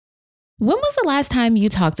When was the last time you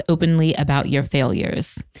talked openly about your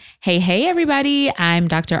failures? Hey, everybody. I'm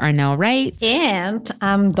Dr. Arnell Wright. And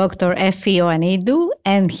I'm Dr. Effie Ioannidou.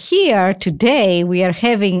 And here today we are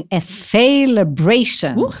having a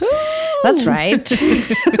failabration. Woohoo! That's right.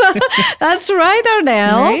 That's right,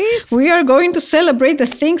 Arnell. Right? We are going to celebrate the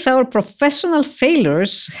things our professional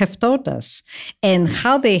failures have taught us and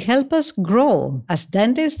how they help us grow as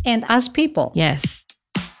dentists and as people. Yes.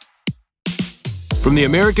 From the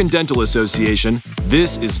American Dental Association,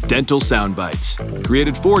 this is Dental Soundbites,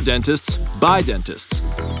 created for dentists by dentists.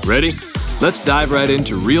 Ready? Let's dive right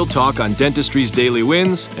into real talk on dentistry's daily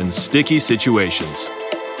wins and sticky situations.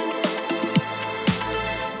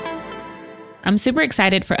 I'm super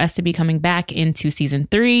excited for us to be coming back into season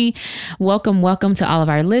 3. Welcome to all of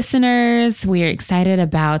our listeners. We are excited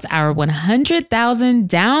about our 100,000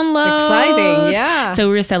 downloads. Exciting, yeah. So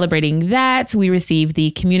we're celebrating that. We received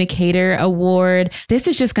the Communicator Award. This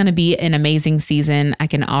is just going to be an amazing season. I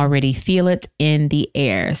can already feel it in the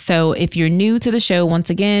air. So if you're new to the show,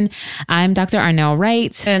 once again, I'm Dr. Arnell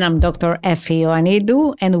Wright. And I'm Dr. Effie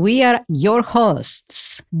Ioannidou, and we are your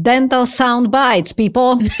hosts. Dental Sound Bites,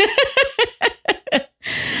 people.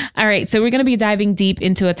 All right, so we're going to be diving deep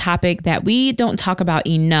into a topic that we don't talk about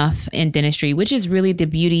enough in dentistry, which is really the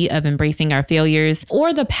beauty of embracing our failures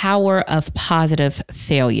or the power of positive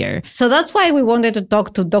failure. So that's why we wanted to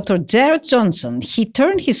talk to Dr. Jared Johnson. He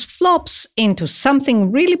turned his flops into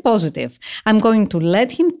something really positive. I'm going to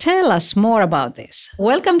let him tell us more about this.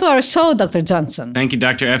 Welcome to our show, Dr. Johnson. Thank you,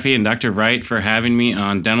 Dr. Effie and Dr. Wright, for having me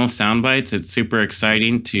on Dental Soundbites. It's super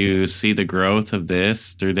exciting to see the growth of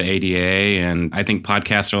this through the ADA, and I think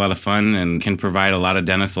podcasts are a lot of fun and can provide a lot of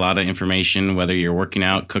dentists a lot of information, whether you're working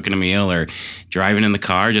out, cooking a meal, or driving in the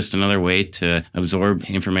car. Just another way to absorb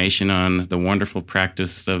information on the wonderful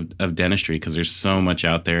practice of dentistry, because there's so much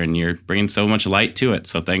out there and you're bringing so much light to it.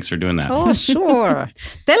 So thanks for doing that. Oh, sure.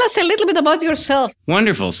 Tell us a little bit about yourself.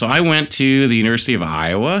 Wonderful. So I went to the University of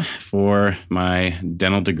Iowa for my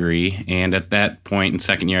dental degree. And at that point in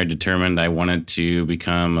second year, I determined I wanted to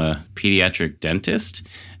become a pediatric dentist.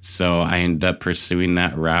 So I ended up pursuing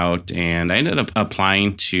that route, and I ended up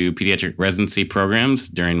applying to pediatric residency programs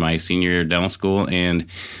during my senior year of dental school. And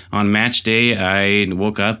on match day, I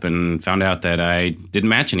woke up and found out that I didn't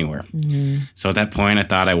match anywhere. Mm-hmm. So at that point, I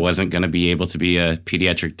thought I wasn't going to be able to be a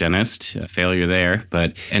pediatric dentist, a failure there,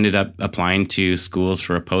 but ended up applying to schools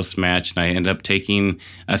for a post-match. And I ended up taking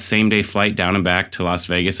a same-day flight down and back to Las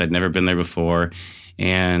Vegas. I'd never been there before,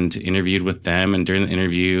 and interviewed with them. And during the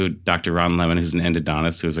interview, Dr. Ron Lemon, who's an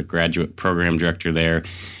endodontist, who was a graduate program director there,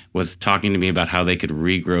 was talking to me about how they could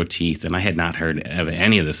regrow teeth. And I had not heard of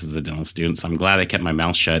any of this as a dental student, so I'm glad I kept my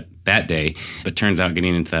mouth shut that day. But turns out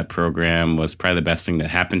getting into that program was probably the best thing that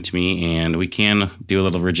happened to me. And we can do a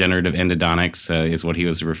little regenerative endodontics, is what he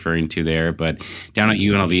was referring to there. But down at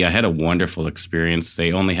UNLV, I had a wonderful experience.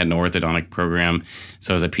 They only had an orthodontic program.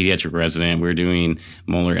 So as a pediatric resident, we're doing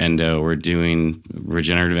molar endo, we're doing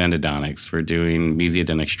regenerative endodontics, we're doing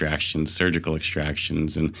mesiodent extractions, surgical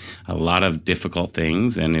extractions, and a lot of difficult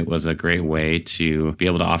things. And it was a great way to be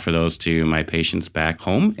able to offer those to my patients back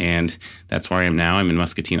home. And that's where I am now. I'm in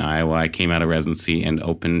Muscatine, Iowa. I came out of residency and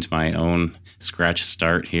opened my own scratch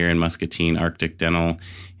start here in Muscatine, Arctic Dental.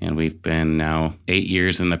 And we've been now 8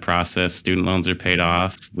 years in the process. Student loans are paid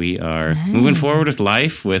off. We are moving forward with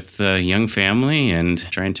life with a young family and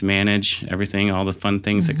trying to manage everything, all the fun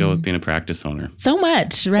things that go with being a practice owner. So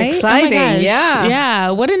much, right? Exciting, oh my gosh. yeah. Yeah,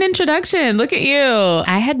 what an introduction. Look at you.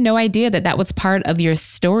 I had no idea that was part of your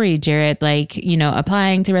story, Jared, like,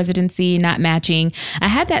 applying to residency, not matching. I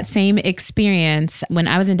had that same experience when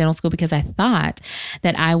I was in dental school because I thought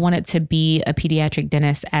that I wanted to be a pediatric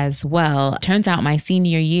dentist as well. Turns out my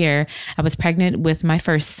senior year, I was pregnant with my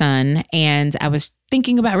first son, and I was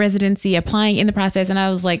thinking about residency, applying in the process. And I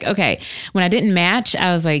was like, okay, when I didn't match,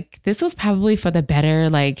 I was like, this was probably for the better.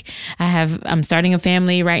 Like I'm starting a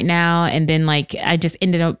family right now. And then I just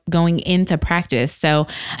ended up going into practice. So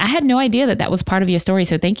I had no idea that was part of your story.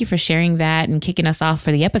 So thank you for sharing that and kicking us off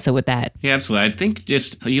for the episode with that. Yeah, absolutely. I think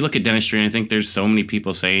just you look at dentistry, and I think there's so many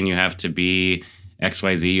people saying you have to be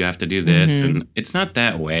XYZ, you have to do this. Mm-hmm. And it's not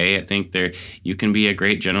that way. I think you can be a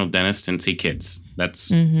great general dentist and see kids.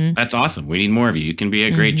 That's awesome. We need more of you. You can be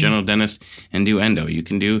a great general dentist and do endo. You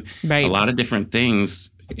can do a lot of different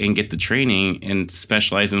things and get the training and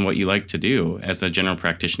specialize in what you like to do as a general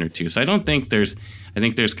practitioner too. So I think there's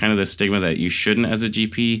kind of the stigma that you shouldn't, as a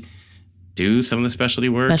GP, do some of the specialty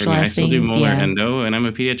work. I still do molar endo, and I'm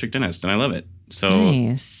a pediatric dentist, and I love it. So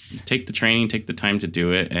Nice. take the training, take the time to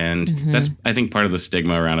do it. And that's, I think, part of the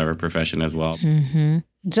stigma around our profession as well.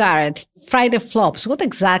 Jared, Friday Flops, what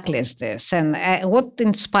exactly is this? And what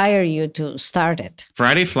inspired you to start it?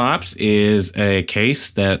 Friday Flops is a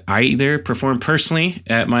case that I either performed personally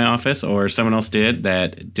at my office or someone else did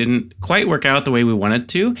that didn't quite work out the way we wanted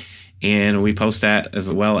to. And we post that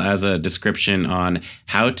as well as a description on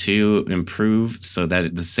how to improve so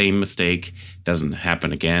that the same mistake doesn't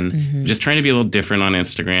happen again. Just trying to be a little different on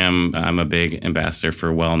Instagram. I'm a big ambassador for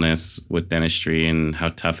wellness with dentistry and how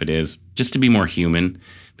tough it is just to be more human,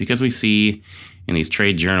 because we see in these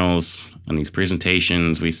trade journals, on these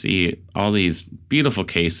presentations, we see all these beautiful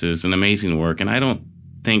cases and amazing work. And I don't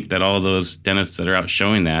think that all those dentists that are out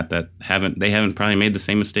showing that haven't probably made the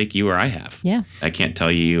same mistake you or I have. Yeah. I can't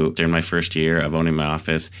tell you during my first year of owning my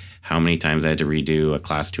office how many times I had to redo a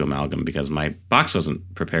class 2 amalgam because my box wasn't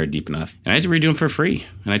prepared deep enough. And I had to redo them for free.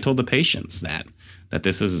 And I told the patients that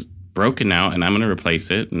this is broken now and I'm going to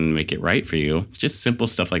replace it and make it right for you. It's just simple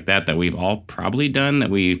stuff like that we've all probably done,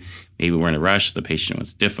 that we maybe were in a rush, the patient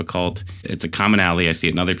was difficult. It's a commonality. I see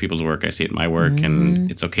it in other people's work. I see it in my work. And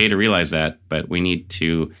it's okay to realize that, but we need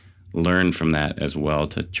to learn from that as well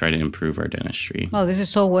to try to improve our dentistry. Oh, this is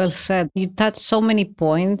so well said. You touched so many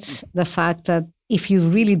points. The fact that if you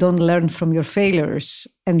really don't learn from your failures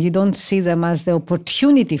and you don't see them as the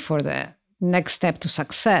opportunity for the next step to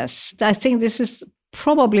success, I think this is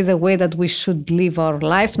probably the way that we should live our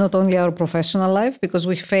life, not only our professional life, because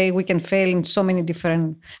we can fail in so many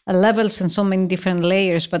different levels and so many different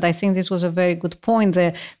layers. But I think this was a very good point,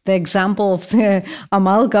 the example of the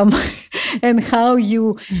amalgam and how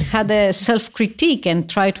you had a self-critique and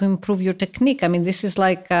try to improve your technique. I mean, this is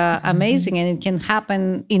like amazing, and it can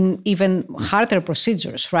happen in even harder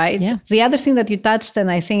procedures, right? Yeah. The other thing that you touched, and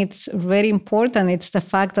I think it's very important, it's the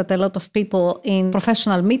fact that a lot of people in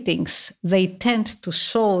professional meetings, they tend to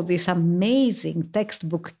show these amazing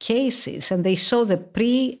textbook cases, and they show the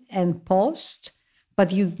pre and post,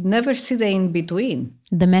 but you never see the in between.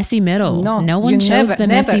 The messy middle. No one you shows the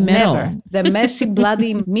messy middle. Never. The messy,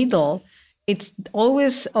 bloody middle, it's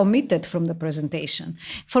always omitted from the presentation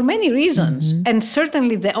for many reasons. And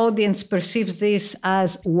certainly the audience perceives this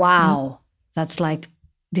as, wow, that's like,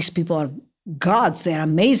 these people are gods. They're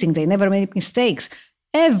amazing. They never make mistakes.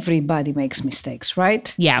 Everybody makes mistakes,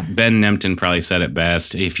 right? Yeah. Ben Nemtin probably said it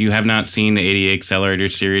best. If you have not seen the ADA Accelerator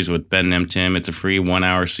series with Ben Nemtin, it's a free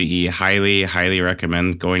 1-hour CE. Highly, highly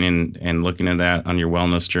recommend going in and looking at that on your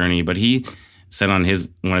wellness journey. But he said on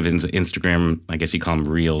one of his Instagram, I guess you call them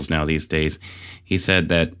reels now these days, he said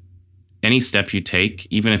that any step you take,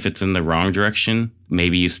 even if it's in the wrong direction,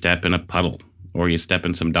 maybe you step in a puddle or you step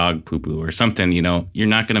in some dog poo-poo or something, you're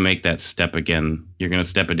not going to make that step again. You're going to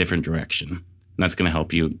step a different direction. And that's going to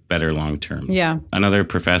help you better long term. Yeah. Another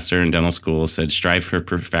professor in dental school said, strive for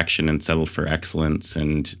perfection and settle for excellence.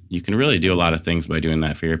 And you can really do a lot of things by doing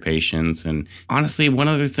that for your patients. And honestly, one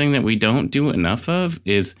other thing that we don't do enough of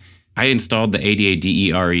is I installed the ADA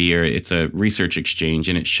DERE, or it's a research exchange,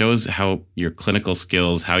 and it shows how your clinical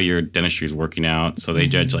skills, how your dentistry is working out. So they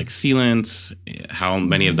judge like sealants, how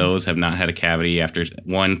many of those have not had a cavity after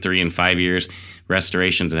 1, 3, and 5 years,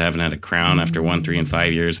 restorations that haven't had a crown after 1, 3, and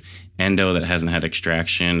 5 years, endo that hasn't had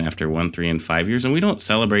extraction after 1, 3, and 5 years. And we don't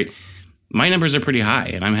celebrate. My numbers are pretty high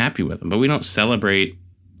and I'm happy with them, but we don't celebrate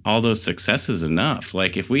all those successes enough.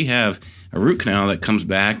 Like if we have a root canal that comes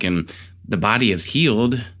back and the body is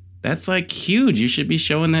healed, that's like huge. You should be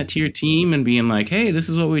showing that to your team and being like, hey, this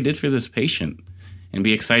is what we did for this patient, and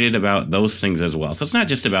be excited about those things as well. So it's not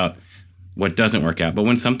just about what doesn't work out, but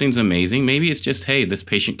when something's amazing, maybe it's just, hey, this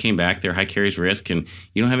patient came back, they're high caries risk, and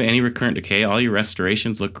you don't have any recurrent decay. All your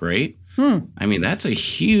restorations look great. I mean, that's a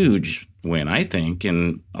huge win, I think.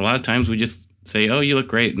 And a lot of times we just say, oh, you look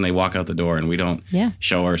great, and they walk out the door, and we don't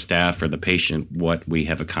show our staff or the patient what we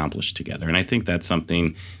have accomplished together. And I think that's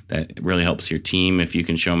something that really helps your team if you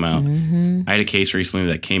can show them out. I had a case recently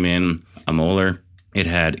that came in, a molar. It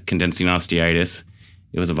had condensing osteitis.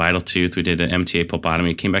 It was a vital tooth. We did an MTA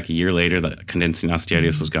pulpotomy. It came back a year later. The condensing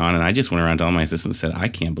osteitis was gone. And I just went around to all my assistants and said, I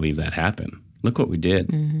can't believe that happened. Look what we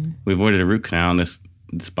did. We avoided a root canal, and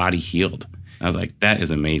this body healed. I was like, that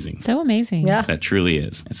is amazing. So amazing. Yeah. That truly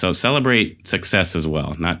is. So celebrate success as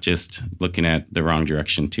well, not just looking at the wrong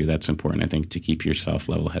direction too. That's important, I think, to keep yourself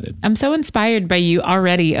level-headed. I'm so inspired by you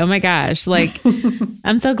already. Oh my gosh. Like,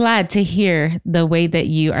 I'm so glad to hear the way that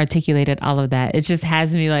you articulated all of that. It just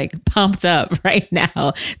has me like pumped up right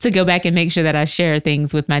now to go back and make sure that I share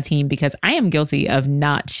things with my team, because I am guilty of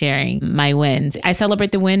not sharing my wins. I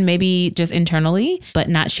celebrate the win maybe just internally, but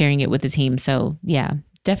not sharing it with the team. So yeah.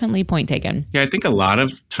 Definitely point taken. Yeah, I think a lot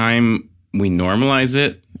of time we normalize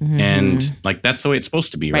it. And like, that's the way it's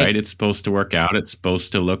supposed to be, right? It's supposed to work out. It's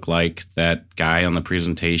supposed to look like that guy on the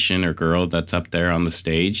presentation or girl that's up there on the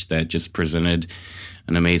stage that just presented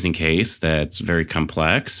an amazing case that's very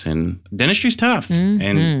complex. And dentistry's tough.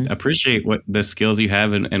 And appreciate what the skills you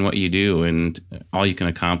have and what you do and all you can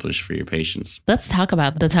accomplish for your patients. Let's talk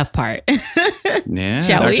about the tough part. Yeah,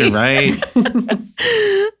 Shall Dr. we? Wright.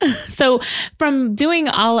 So from doing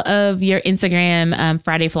all of your Instagram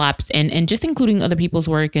Friday flops and just including other people's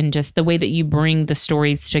work and just the way that you bring the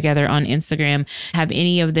stories together on Instagram, have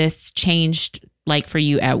any of this changed like for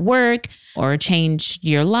you at work or changed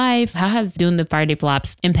your life? How has doing the Friday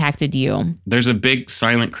flops impacted you? There's a big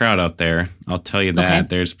silent crowd out there. I'll tell you that. Okay.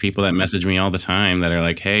 There's people that message me all the time that are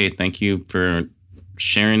like, hey, thank you for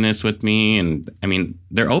sharing this with me. And I mean,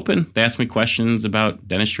 they're open. They ask me questions about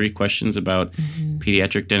dentistry, questions about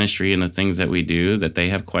pediatric dentistry and the things that we do that they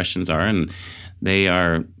have questions are. And they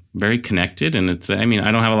are very connected. And it's, I mean,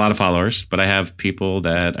 I don't have a lot of followers, but I have people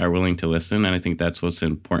that are willing to listen. And I think that's what's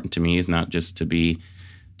important to me, is not just to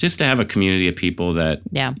have a community of people that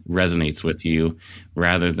resonates with you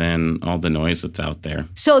rather than all the noise that's out there.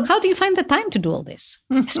 So how do you find the time to do all this,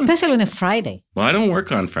 especially on a Friday? Well, I don't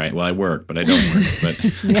work on Friday. Well, I work, but I don't work. But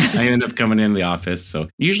I end up coming into the office. So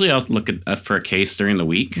usually I'll look at for a case during the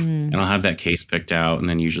week and I'll have that case picked out and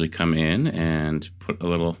then usually come in and put a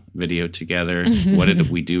little video together. What did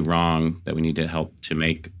we do wrong that we need to help to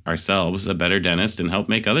make ourselves a better dentist and help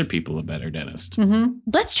make other people a better dentist?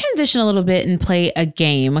 Let's transition a little bit and play a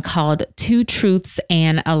game called Two Truths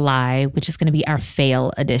and a Lie, which is going to be our fail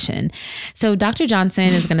edition. So Dr. Johnson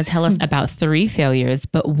is going to tell us about 3 failures,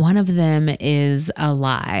 but one of them is a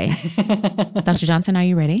lie. Dr. Johnson, are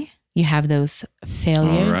you ready? You have those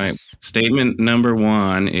failures. All right. Statement number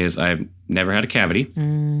 1 is I've never had a cavity.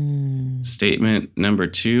 Statement number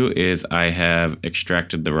 2 is I have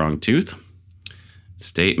extracted the wrong tooth.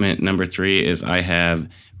 Statement number 3 is I have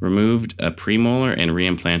removed a premolar and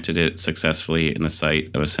reimplanted it successfully in the site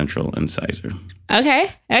of a central incisor.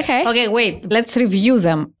 Okay. Okay, wait, let's review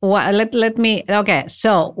them. Okay,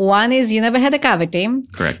 so one is you never had a cavity.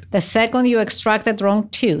 Correct. The second, you extracted wrong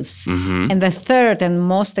tooth. And the third and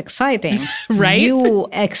most exciting, Right? You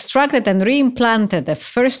extracted and reimplanted the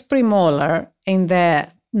first premolar in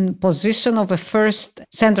the position of a first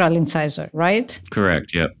central incisor, right?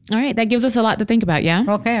 Correct, yep. All right. That gives us a lot to think about, yeah?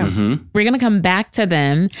 Okay. We're going to come back to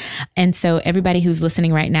them. And so everybody who's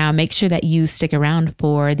listening right now, make sure that you stick around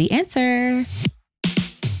for the answer.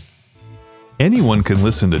 Anyone can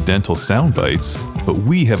listen to Dental Sound Bites, but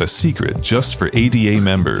we have a secret just for ADA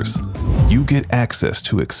members. You get access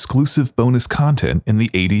to exclusive bonus content in the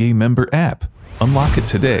ADA member app. Unlock it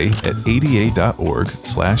today at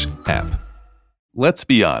ada.org/app. Let's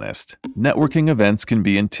be honest, networking events can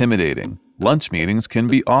be intimidating. Lunch meetings can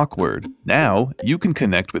be awkward. Now, you can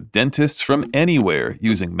connect with dentists from anywhere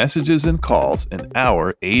using messages and calls in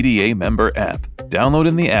our ADA member app. Download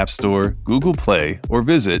in the App Store, Google Play, or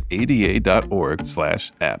visit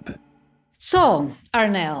ada.org/app. So,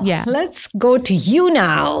 Arnell, Yeah. let's go to you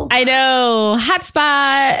now. I know.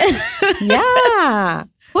 Hotspot. Yeah.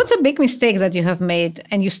 What's a big mistake that you have made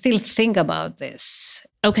and you still think about this?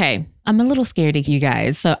 Okay. I'm a little scared of you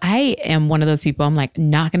guys. So I am one of those people, I'm like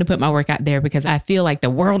not going to put my work out there because I feel like the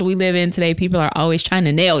world we live in today, people are always trying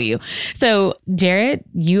to nail you. So Jared,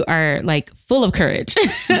 you are like full of courage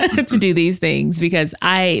to do these things because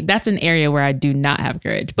that's an area where I do not have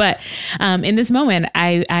courage. But in this moment,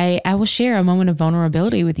 I will share a moment of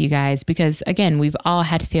vulnerability with you guys because again, we've all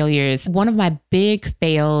had failures. One of my big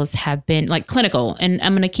fails have been like clinical, and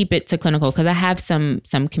I'm going to keep it to clinical because I have some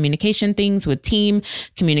communication things with team,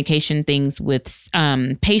 communication things with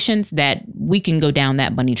patients that we can go down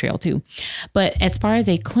that bunny trail too. But as far as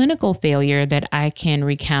a clinical failure that I can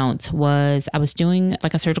recount was I was doing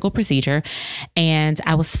like a surgical procedure and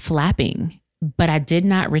I was flapping, but I did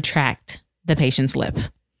not retract the patient's lip.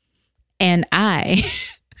 And I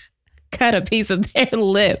cut a piece of their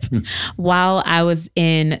lip while I was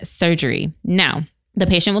in surgery. Now, the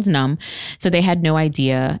patient was numb, so they had no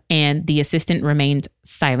idea, and the assistant remained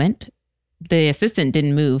silent. The assistant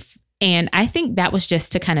didn't move. And I think that was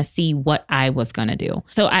just to kind of see what I was going to do.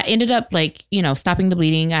 So I ended up stopping the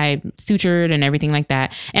bleeding. I sutured and everything like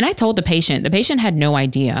that. And I told the patient had no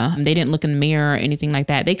idea. They didn't look in the mirror or anything like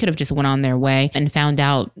that. They could have just went on their way and found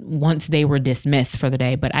out once they were dismissed for the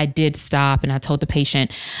day. But I did stop and I told the patient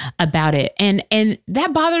about it. And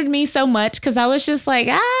that bothered me so much because I was just like,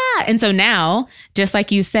 And so now, just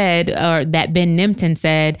like you said, or that Ben Nimpton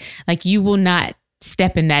said, like, you will not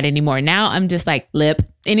step in that anymore. Now I'm just like lip.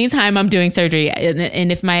 Anytime I'm doing surgery,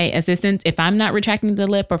 and if my assistants, if I'm not retracting the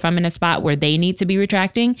lip, or if I'm in a spot where they need to be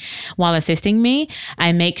retracting while assisting me,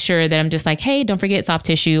 I make sure that I'm just like, hey, don't forget soft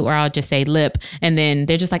tissue, or I'll just say lip. And then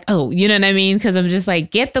they're just like, oh, you know what I mean? Because I'm just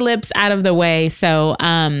like, get the lips out of the way. So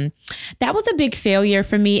that was a big failure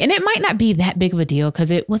for me. And it might not be that big of a deal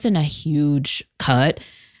because it wasn't a huge cut,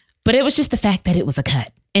 but it was just the fact that it was a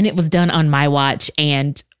cut and it was done on my watch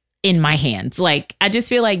and in my hands. Like, I just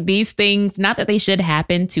feel like these things, not that they should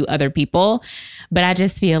happen to other people, but I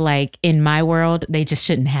just feel like in my world, they just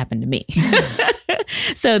shouldn't happen to me.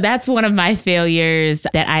 So that's one of my failures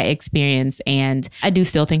that I experienced. And I do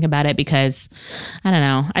still think about it because, I don't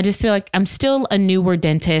know, I just feel like I'm still a newer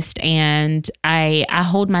dentist, and I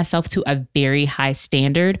hold myself to a very high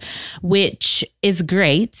standard, which is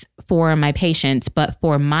great for my patients, but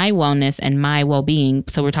for my wellness and my well-being,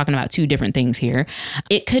 so we're talking about two different things here,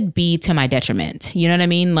 it could be to my detriment. You know what I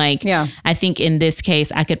mean? Like, Yeah. I think in this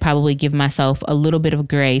case, I could probably give myself a little bit of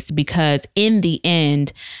grace because in the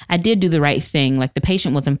end, I did do the right thing. Like, the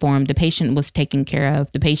patient was informed, the patient was taken care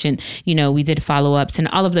of, the patient, you know, we did follow-ups and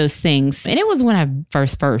all of those things. And it was when I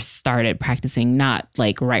first started practicing, not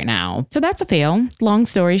like right now. So that's a fail. Long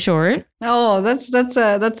story short. Oh,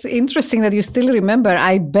 that's interesting that you still remember.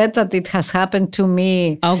 I bet that it has happened to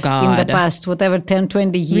me Oh, God. in the past, whatever, 10,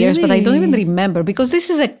 20 years, but I don't even remember because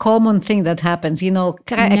this is a common thing that happens. You know, a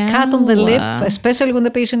cut on the No. lip, especially when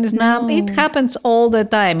the patient is numb, it happens all the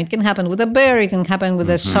time. It can happen with a burr, it can happen with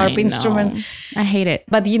a sharp I instrument. know. I hate it.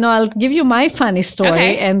 But, you know, I'll give you my funny story.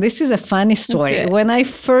 Okay. And this is a funny story. do it. When I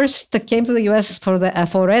first came to the US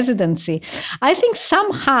for residency, I think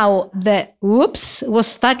somehow the whoops was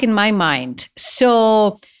stuck in my mind.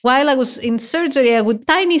 So while I was in surgery,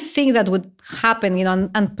 tiny thing that would happen, you know,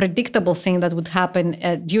 an unpredictable thing that would happen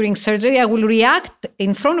during surgery, I will react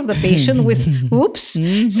in front of the patient with whoops.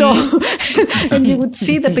 So, and you would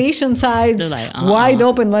see the patient's eyes like, wide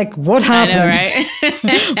open, like, what I happened? know,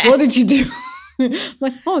 right? What did you do?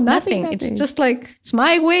 Like, oh, nothing. Nothing. It's just like, it's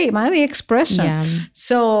my way, my expression. Yeah.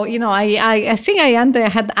 So, you know, I think I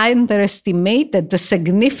had underestimated the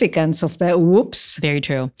significance of the whoops. Very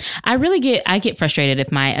true. I get frustrated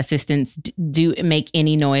if my assistants do make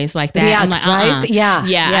any noise like that. React, I'm like, right? Yeah,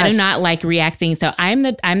 Yeah. I yes. do not like reacting. So I'm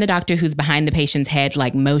the doctor who's behind the patient's head,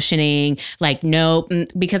 like motioning, like, nope,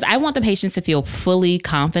 because I want the patients to feel fully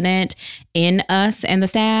confident in us and the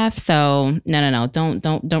staff. So no.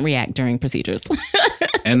 Don't react during procedures.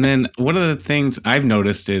 And then one of the things I've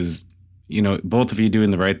noticed is, you know, both of you doing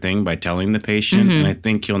the right thing by telling the patient. And I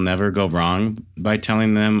think you'll never go wrong by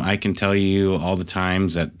telling them. I can tell you all the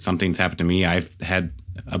times that something's happened to me. I've had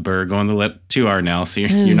a burr go on the lip too, Arnell. So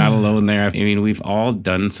you're not alone there. I mean, we've all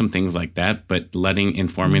done some things like that, but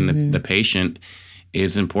informing the patient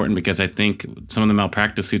is important, because I think some of the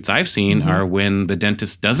malpractice suits I've seen are when the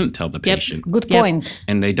dentist doesn't tell the patient Good point.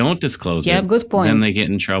 and they don't disclose it. Good point. Then they get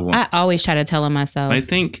in trouble. I always try to tell them myself. I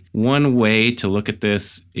think one way to look at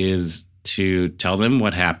this is to tell them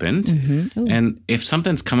what happened. And if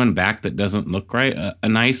something's coming back that doesn't look right, a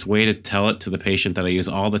nice way to tell it to the patient that I use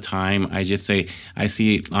all the time, I just say, I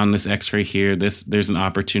see on this x-ray here, there's an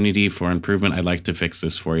opportunity for improvement. I'd like to fix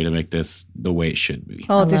this for you to make this the way it should be.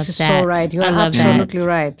 Oh, I this love is that. so right. You I are love absolutely that.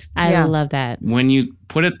 right. I love that. When you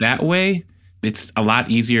put it that way, it's a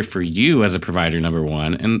lot easier for you as a provider, number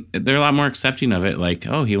one. And they're a lot more accepting of it. Like,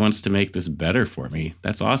 oh, he wants to make this better for me.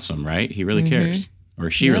 That's awesome, right? He really cares. Or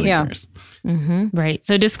she really cares. Right.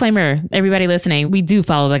 So disclaimer, everybody listening, we do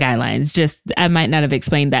follow the guidelines. Just, I might not have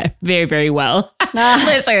explained that very, very well.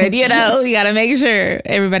 Listen, you know, you got to make sure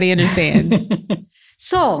everybody understands.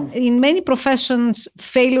 So, in many professions,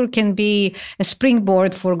 failure can be a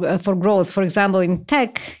springboard for growth. For example, in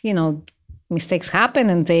tech, you know, mistakes happen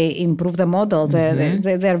and they improve the model.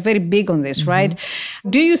 They're very big on this, right?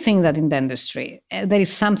 Do you think that in dentistry, there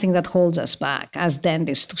is something that holds us back as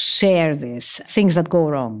dentists to share these things that go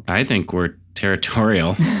wrong? I think we're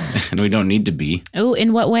territorial and we don't need to be. Oh,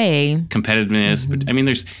 in what way? Competitiveness. But I mean,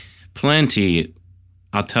 there's plenty.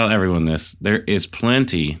 I'll tell everyone this. There is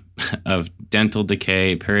plenty of dental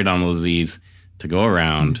decay, periodontal disease to go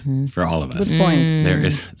around for all of us. Good point. There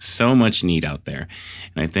is so much need out there.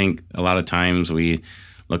 And I think a lot of times we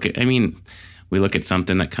look at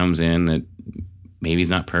something that comes in that maybe is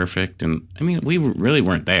not perfect. And I mean, we really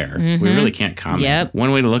weren't there. We really can't comment. Yep.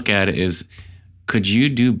 One way to look at it is, could you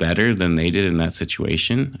do better than they did in that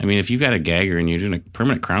situation? I mean, if you've got a gagger and you're doing a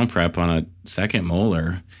permanent crown prep on a second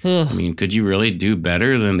molar, I mean, could you really do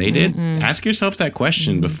better than they did? Ask yourself that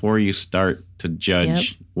question before you start to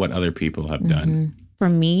judge what other people have done. for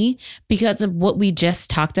me, because of what we just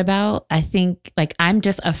talked about, I think like I'm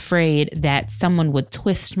just afraid that someone would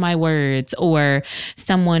twist my words or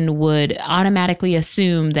someone would automatically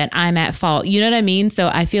assume that I'm at fault. You know what I mean? So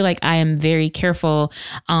I feel like I am very careful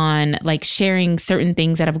on like sharing certain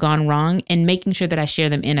things that have gone wrong and making sure that I share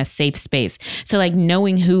them in a safe space. So like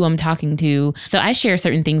knowing who I'm talking to. So I share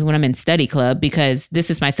certain things when I'm in study club because this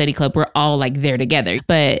is my study club. We're all like there together.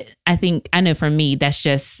 But I know for me,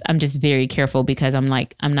 I'm just very careful because I'm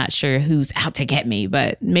not sure who's out to get me,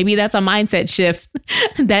 but maybe that's a mindset shift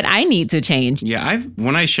that I need to change. Yeah,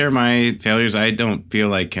 when I share my failures, I don't feel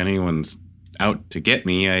like anyone's out to get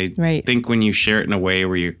me. I think when you share it in a way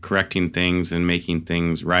where you're correcting things and making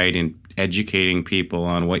things right and educating people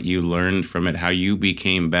on what you learned from it, how you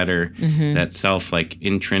became better, that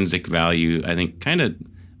intrinsic value, I think kind of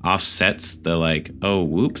offsets the oh,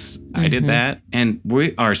 whoops, I did that. And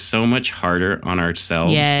we are so much harder on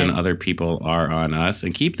ourselves than other people are on us.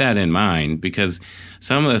 And keep that in mind, because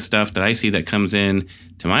some of the stuff that I see that comes in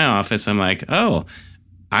to my office, I'm like, oh,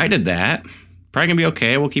 I did that. Probably gonna be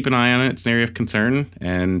okay. We'll keep an eye on it. It's an area of concern.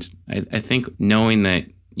 And I think knowing that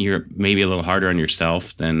you're maybe a little harder on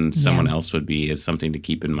yourself than someone else would be is something to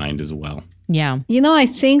keep in mind as well. Yeah. I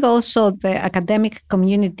think also the academic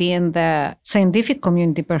community and the scientific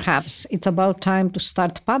community, perhaps, it's about time to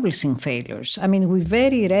start publishing failures. I mean, we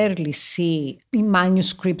very rarely see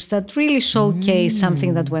manuscripts that really showcase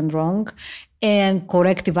something that went wrong and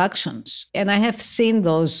corrective actions. And I have seen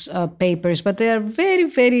those papers, but they are very,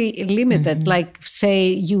 very limited. Like, say,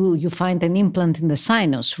 you find an implant in the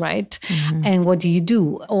sinus, right? And what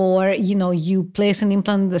do? Or, you place an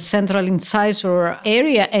implant in the central incisor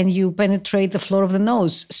area and you penetrate the floor of the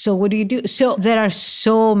nose. So what do you do? So there are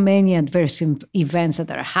so many adverse events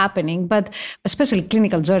that are happening, but especially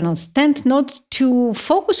clinical journals tend not to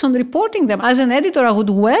focus on reporting them. As an editor, I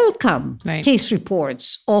would welcome case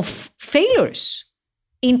reports of failures.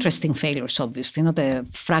 Interesting failures, obviously, not a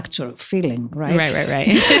fracture feeling, right?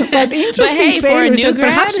 Right. But interesting failures, and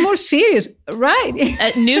perhaps more serious, right?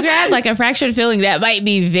 A new grad, like a fractured feeling, that might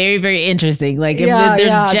be very, very interesting. Like if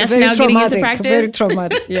they're just now getting into practice. Very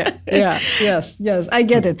traumatic. Yes, I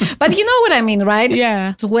get it. But you know what I mean, right?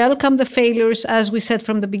 Yeah. To welcome the failures, as we said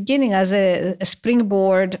from the beginning, as a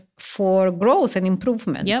springboard for growth and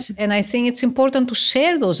improvement. Yep. And I think it's important to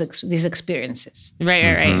share these experiences.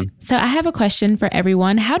 Right. So I have a question for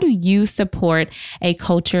everyone. How do you support a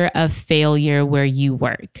culture of failure where you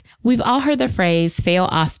work? We've all heard the phrase, fail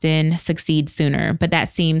often, succeed sooner, but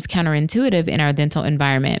that seems counterintuitive in our dental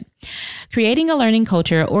environment. Creating a learning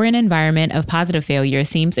culture or an environment of positive failure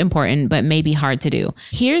seems important, but may be hard to do.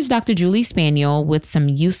 Here's Dr. Julie Spaniel with some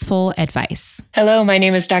useful advice. Hello, my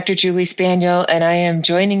name is Dr. Julie Spaniel, and I am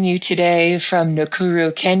joining you today from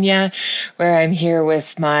Nakuru, Kenya, where I'm here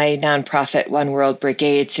with my nonprofit One World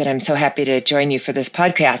Brigades, and I'm so happy to join you for this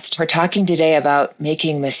podcast. We're talking today about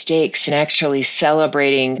making mistakes and actually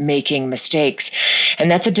celebrating making mistakes.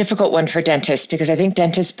 And that's a difficult one for dentists because I think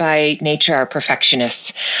dentists by nature are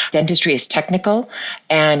perfectionists. Dentistry is technical,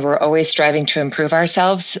 and we're always striving to improve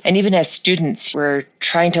ourselves. And even as students, we're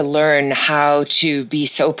trying to learn how to be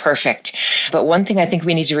so perfect. But one thing I think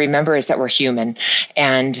we need to remember is that we're human,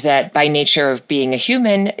 and that by nature of being a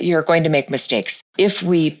human, you're going to make mistakes. If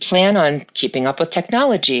we plan on keeping up with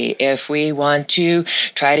technology, if we want to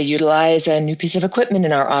try to utilize a new piece of equipment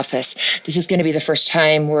in our office, this is going to be the first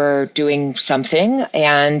time we're doing something,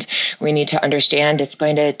 and we need to understand it's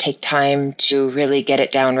going to take time to really get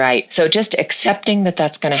it down right. So just accepting that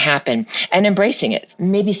that's going to happen and embracing it.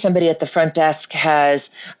 Maybe somebody at the front desk has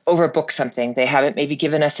overbooked something. They haven't maybe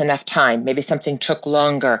given us enough time. Maybe something took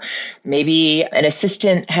longer. Maybe an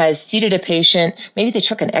assistant has seated a patient. Maybe they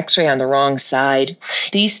took an x-ray on the wrong side.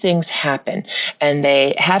 These things happen, and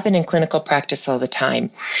they happen in clinical practice all the time.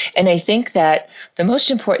 And I think that the most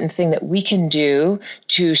important thing that we can do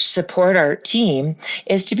to support our team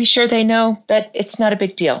is to be sure they know that it's not a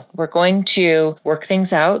big deal. We're going to work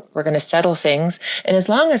things out. We're going to settle things. And as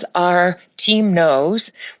long as our team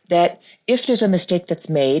knows that if there's a mistake that's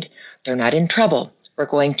made, they're not in trouble. We're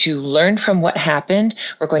going to learn from what happened.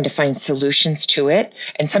 We're going to find solutions to it.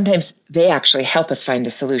 And sometimes they actually help us find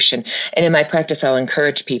the solution. And in my practice, I'll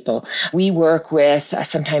encourage people. We work with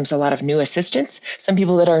sometimes a lot of new assistants, some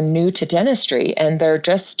people that are new to dentistry, and they're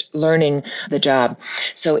just learning the job.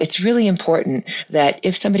 So it's really important that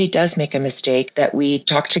if somebody does make a mistake, that we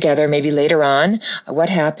talk together maybe later on what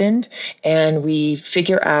happened, and we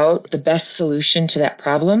figure out the best solution to that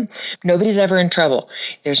problem. Nobody's ever in trouble.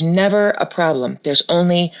 There's never a problem. There's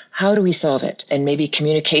only how do we solve it? And maybe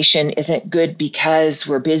communication isn't good because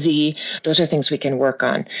we're busy. Those are things we can work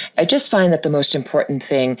on. I just find that the most important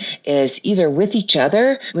thing is either with each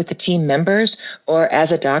other, with the team members, or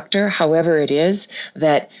as a doctor, however it is,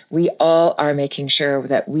 that we all are making sure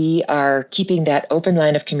that we are keeping that open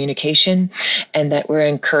line of communication and that we're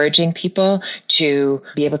encouraging people to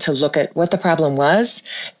be able to look at what the problem was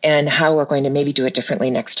and how we're going to maybe do it differently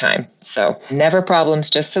next time. So never problems,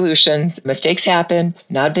 just solutions. Mistakes happen,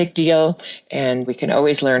 not a big deal, and we can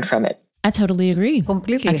always learn from it. I totally agree.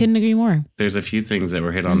 Completely. I couldn't agree more. There's a few things that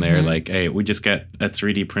were hit on there. Like, hey, we just got a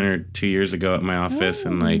 3D printer 2 years ago at my office.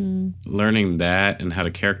 And like learning that and how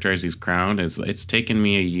to characterize these crown it's taken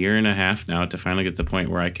me a year and a half now to finally get to the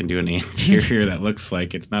point where I can do an anterior that looks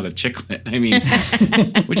like it's not a chiclet. I mean,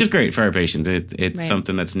 which is great for our patients. It's right.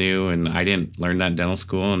 something that's new. And I didn't learn that in dental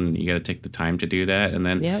school. And you got to take the time to do that. And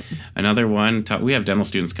then another one, we have dental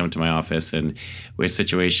students come to my office. And we had a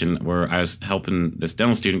situation where I was helping this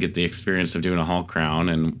dental student get the experience of doing a Hall crown,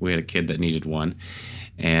 and we had a kid that needed one,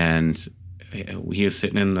 and he was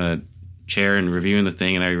sitting in the chair and reviewing the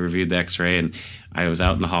thing, and I reviewed the x-ray, and I was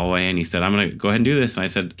out in the hallway, and he said, I'm going to go ahead and do this, and I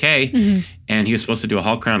said, K, and he was supposed to do a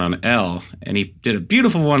Hall crown on L, and he did a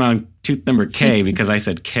beautiful one on tooth number K because I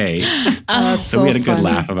said K. So we had a good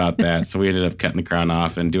laugh about that. So we ended up cutting the crown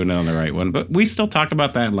off and doing it on the right one. But we still talk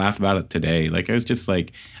about that and laugh about it today. Like, I was just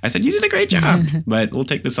like, I said, you did a great job, but we'll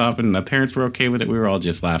take this off. And the parents were okay with it. We were all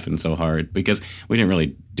just laughing so hard because we didn't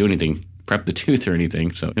really do anything, prep the tooth or anything.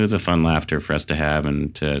 So it was a fun laughter for us to have,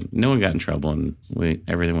 and no one got in trouble, and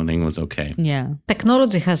everything was okay. Yeah.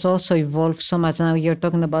 Technology has also evolved so much. Now you're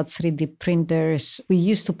talking about 3D printers. We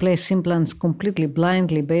used to place implants completely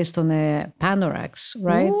blindly based on a Panorax,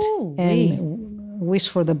 right? Ooh, and wish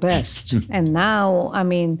for the best. And now, I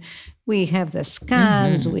mean, we have the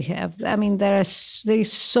scans, we have, I mean, there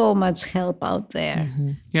is so much help out there.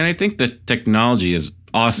 Yeah, and I think the technology is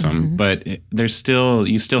awesome, but you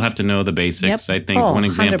still have to know the basics. I think one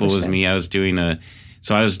example 100%. was me. I was doing a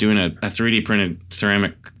 3D printed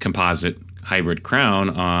ceramic composite hybrid crown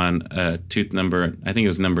on a tooth number, I think it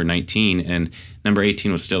was number 19, and number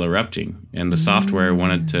 18 was still erupting. And the software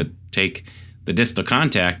wanted to take the distal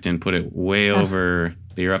contact and put it way over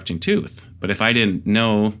the erupting tooth. But if I didn't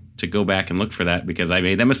know to go back and look for that, because I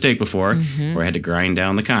made that mistake before where I had to grind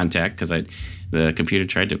down the contact because the computer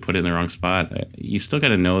tried to put it in the wrong spot. You still got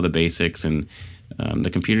to know the basics, and the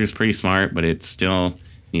computer is pretty smart, but it still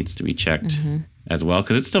needs to be checked as well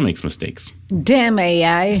because it still makes mistakes. Damn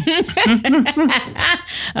AI.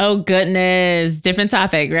 Oh, goodness. Different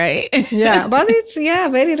topic, right? Yeah, but it's,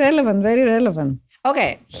 very relevant, very relevant.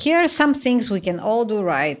 Okay, here are some things we can all do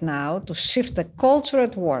right now to shift the culture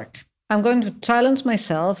at work. I'm going to challenge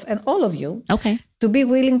myself and all of you to be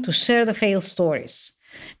willing to share the fail stories.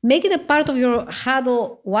 Make it a part of your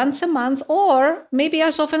huddle once a month, or maybe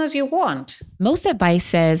as often as you want. Most advice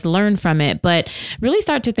says learn from it, but really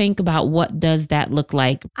start to think about what does that look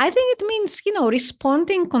like. I think it means,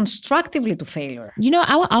 responding constructively to failure.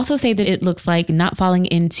 I would also say that it looks like not falling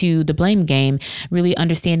into the blame game, really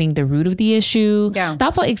understanding the root of the issue. Yeah.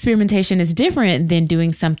 Thoughtful experimentation is different than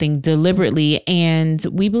doing something deliberately, and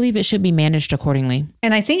we believe it should be managed accordingly.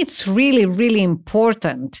 And I think it's really, really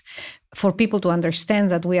important for people to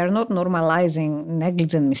understand that we are not normalizing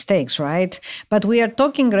negligent mistakes, right? But we are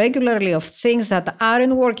talking regularly of things that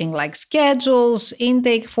aren't working, like schedules,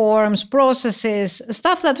 intake forms, processes,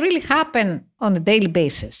 stuff that really happen on a daily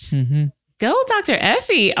basis. Go, Dr.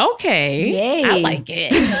 Effie. Okay. Yay. I like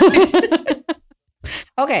it.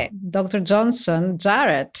 Okay, Dr. Johnson,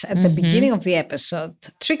 Jared, at the beginning of the episode,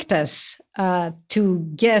 tricked us to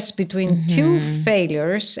guess between two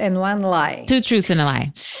failures and one lie. 2 truths and a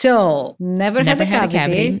lie. So, never had a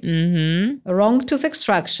cavity. Wrong tooth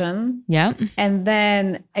extraction. Yep. And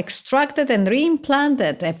then extracted and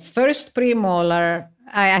reimplanted a first premolar.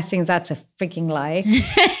 I think that's a freaking lie.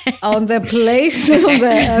 On the place of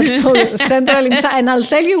the central inside. And I'll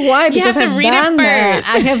tell you why, because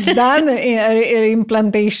I have done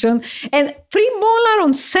implantation. And premolar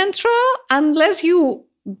on central, unless you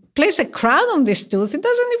place a crown on this tooth, it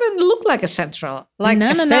doesn't even look like a central. Like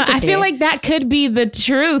no. I feel like that could be the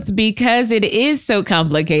truth because it is so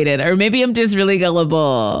complicated. Or maybe I'm just really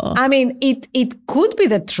gullible. I mean, it could be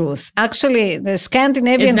the truth. Actually, the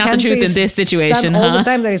Scandinavian countries, it's not the truth in this situation, all the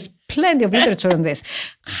time. There is plenty of literature on this.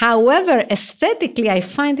 However, aesthetically, I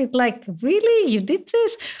find it like, really? You did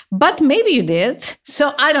this? But maybe you did.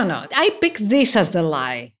 So I don't know. I picked this as the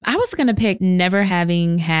lie. I was going to pick never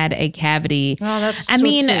having had a cavity. Oh, that's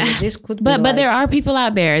true too. This could be but right. there are people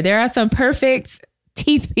out there. There are some perfect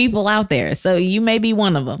teeth people out there. So you may be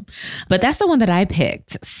one of them. But that's the one that I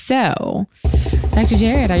picked. So, Dr.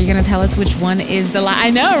 Jared, are you going to tell us which one is the lie? I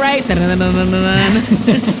know, right?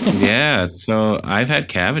 Yeah, so I've had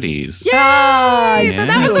cavities. Yay! Yeah, so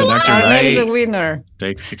that was a lie. That is a winner.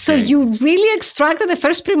 So you really extracted the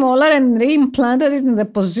first premolar and reimplanted it in the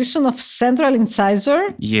position of central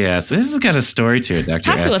incisor? Yeah, so this has got a story to it, Dr.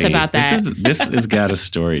 Talk to us about that. This has got a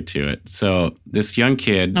story to it. So this young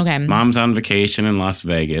kid, mom's on vacation in Las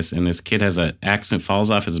Vegas, and this kid has an accident, falls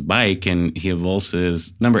off his bike, and he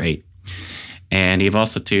avulses number 8. And he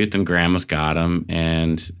avulsed a tooth, and grandma's got him,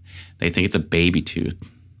 and they think it's a baby tooth.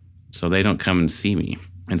 So they don't come and see me.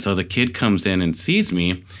 And so the kid comes in and sees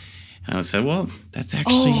me. And I said, well, that's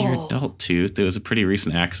actually your adult tooth. It was a pretty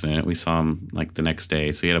recent accident. We saw him like the next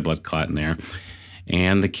day. So he had a blood clot in there.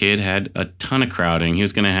 And the kid had a ton of crowding. He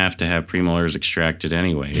was going to have premolars extracted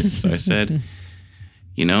anyways. So I said,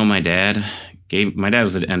 my dad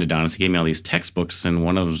was an endodontist. He gave me all these textbooks, and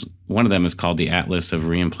one of them is called the Atlas of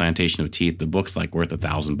Reimplantation of Teeth. The book's like worth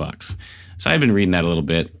 $1,000. So I'd been reading that a little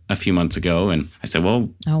bit a few months ago, and I said, well,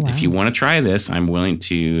 if you want to try this, I'm willing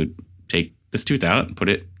to take this tooth out and put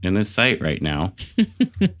it in this site right now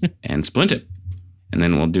and splint it. And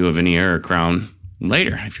then we'll do a veneer or crown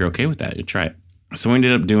later. If you're okay with that, you try it. So we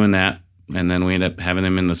ended up doing that. And then we ended up having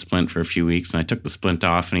him in the splint for a few weeks. And I took the splint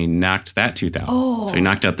off, and he knocked that tooth out. So he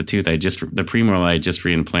knocked out the tooth the premolar I just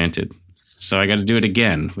reimplanted. So I got to do it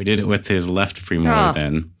again. We did it with his left premolar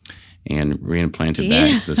then, and reimplanted that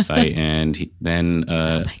into the site. And then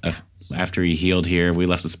after he healed here, we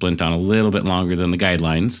left the splint on a little bit longer than the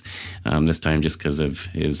guidelines, this time just because of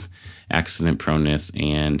his accident proneness,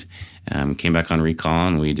 and came back on recall,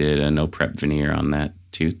 and we did a no prep veneer on that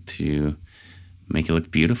tooth to make it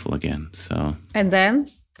look beautiful again. So, and then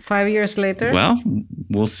 5 years later, well,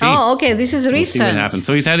 we'll see. Oh, okay, this is recent. We'll see what happens.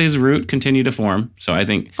 So he's had his root continue to form. So I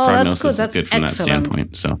think prognosis is good from that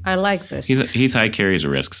standpoint. So I like this. He's high, carries a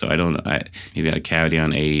risk. So he's got a cavity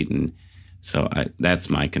on 8, and so that's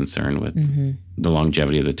my concern with the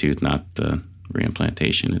longevity of the tooth, not the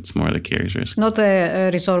reimplantation. It's more the carries risk. Not a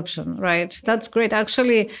resorption, right? That's great.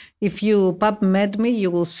 Actually, if you PubMed me, you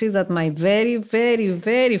will see that my very, very,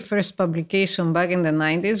 very first publication back in the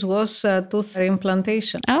 90s was tooth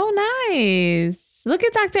reimplantation. Oh, nice. Look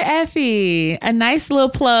at Dr. Effie. A nice little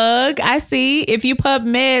plug. I see. If you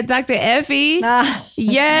PubMed Dr. Effie.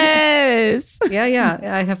 Yes. Yeah.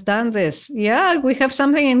 I have done this. Yeah, we have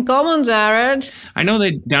something in common, Jared. I know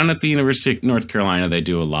they down at the University of North Carolina, they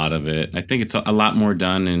do a lot of it. I think it's a lot more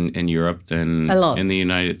done in Europe than in the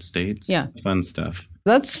United States. Yeah. Fun stuff.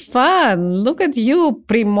 That's fun. Look at you,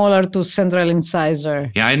 premolar to central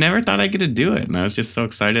incisor. Yeah, I never thought I get to do it. And I was just so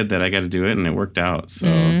excited that I got to do it, and it worked out. So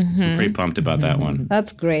I'm pretty pumped about that one.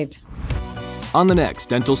 That's great. On the next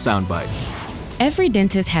Dental Soundbites. Every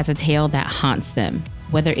dentist has a tale that haunts them,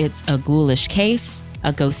 whether it's a ghoulish case,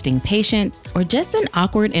 a ghosting patient, or just an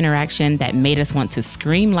awkward interaction that made us want to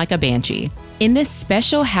scream like a banshee. In this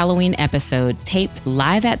special Halloween episode, taped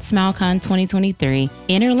live at SmileCon 2023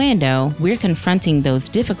 in Orlando, we're confronting those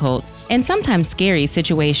difficult and sometimes scary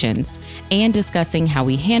situations and discussing how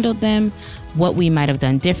we handled them, what we might have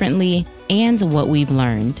done differently, and what we've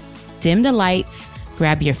learned. Dim the lights,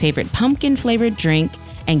 grab your favorite pumpkin-flavored drink,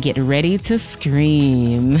 and get ready to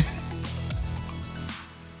scream.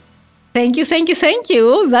 Thank you.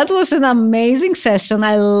 That was an amazing session.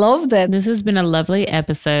 I loved it. This has been a lovely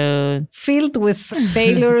episode. Filled with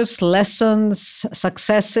failures, lessons,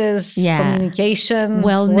 successes, communication,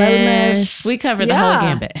 wellness. We covered the whole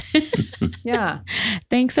gambit. Yeah.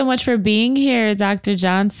 Thanks so much for being here, Dr.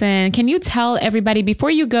 Johnson. Can you tell everybody,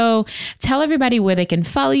 before you go, tell everybody where they can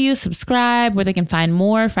follow you, subscribe, where they can find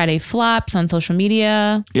more Friday Flops on social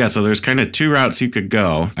media? Yeah, so there's kind of 2 routes you could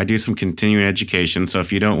go. I do some continuing education. So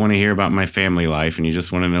if you don't want to hear about my family life and you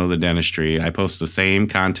just want to know the dentistry, I post the same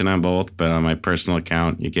content on both, but on my personal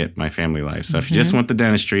account, you get my family life. So if you just want the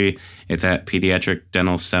dentistry, it's at Pediatric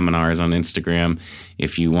Dental Seminars on Instagram.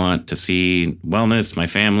 If you want to see wellness, my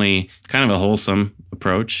family, kind of a wholesome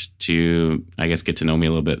approach to, I guess, get to know me a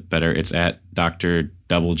little bit better, it's at Dr.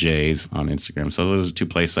 Double J's on Instagram. So those are 2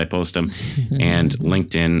 places I post them, and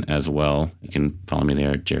LinkedIn as well. You can follow me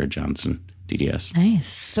there at Jared Johnson. DDS. Nice.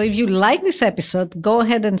 So if you like this episode, go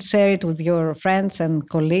ahead and share it with your friends and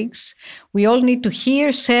colleagues. We all need to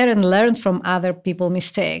hear, share, and learn from other people's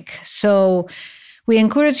mistakes. So We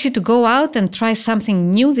encourage you to go out and try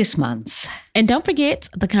something new this month. And don't forget,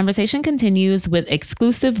 the conversation continues with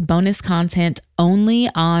exclusive bonus content only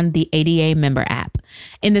on the ADA member app.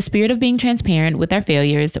 In the spirit of being transparent with our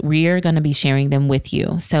failures, we're going to be sharing them with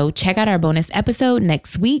you. So check out our bonus episode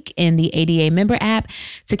next week in the ADA member app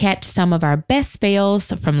to catch some of our best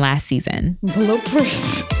fails from last season.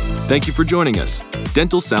 Bloopers. Thank you for joining us.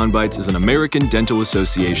 Dental Soundbites is an American Dental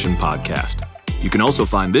Association podcast. You can also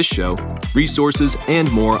find this show, resources,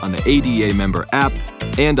 and more on the ADA member app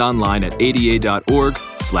and online at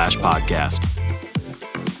ada.org/podcast.